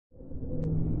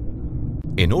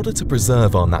In order to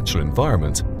preserve our natural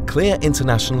environment, clear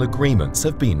international agreements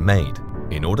have been made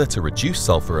in order to reduce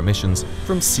sulfur emissions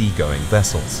from seagoing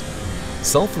vessels.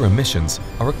 Sulfur emissions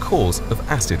are a cause of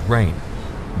acid rain,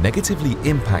 negatively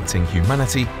impacting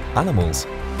humanity, animals,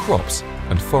 crops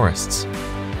and forests.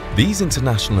 These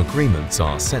international agreements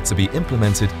are set to be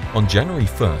implemented on January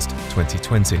 1st,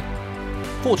 2020.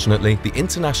 Fortunately, the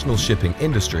international shipping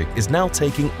industry is now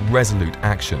taking resolute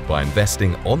action by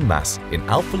investing en masse in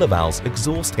Alfa Laval's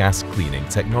exhaust gas cleaning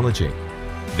technology.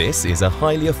 This is a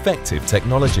highly effective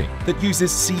technology that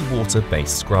uses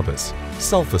seawater-based scrubbers,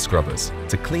 sulfur scrubbers,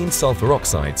 to clean sulfur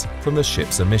oxides from the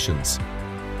ship's emissions.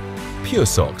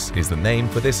 PureSOx is the name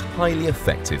for this highly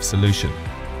effective solution.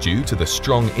 Due to the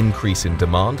strong increase in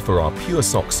demand for our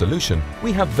PureSOx solution,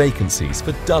 we have vacancies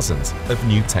for dozens of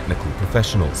new technical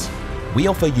professionals. We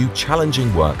offer you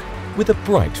challenging work with a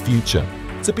bright future.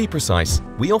 To be precise,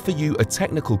 we offer you a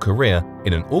technical career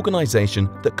in an organization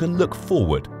that can look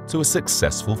forward to a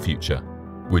successful future.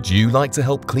 Would you like to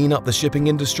help clean up the shipping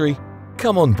industry?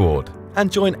 Come on board and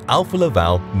join Alfa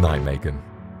Laval Nijmegen.